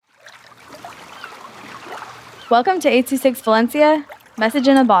Welcome to 826 Valencia, message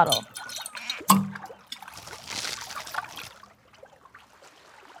in a bottle.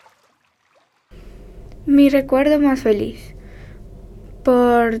 Mi recuerdo más feliz,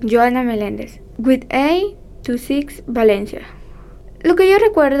 por Johana Meléndez, with 826 Valencia. Lo que yo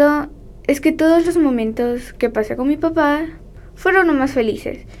recuerdo es que todos los momentos que pasé con mi papá fueron los más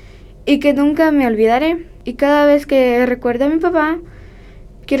felices y que nunca me olvidaré. Y cada vez que recuerdo a mi papá,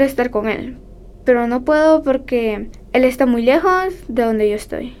 quiero estar con él, pero no puedo porque él está muy lejos de donde yo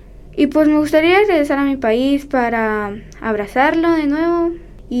estoy. Y pues me gustaría regresar a mi país para abrazarlo de nuevo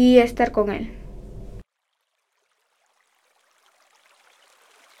y estar con él.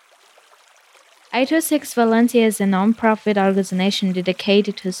 I26 Valencia is a non-profit organization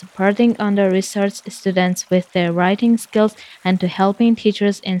dedicated to supporting under-researched students with their writing skills and to helping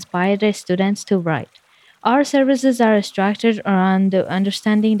teachers inspire their students to write. Our services are structured around the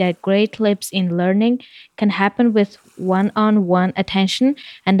understanding that great leaps in learning can happen with one-on-one attention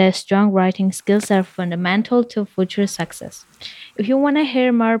and that strong writing skills are fundamental to future success. If you want to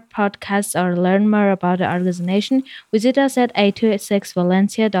hear more podcasts or learn more about the organization, visit us at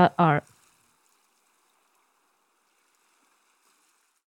a26valencia.org.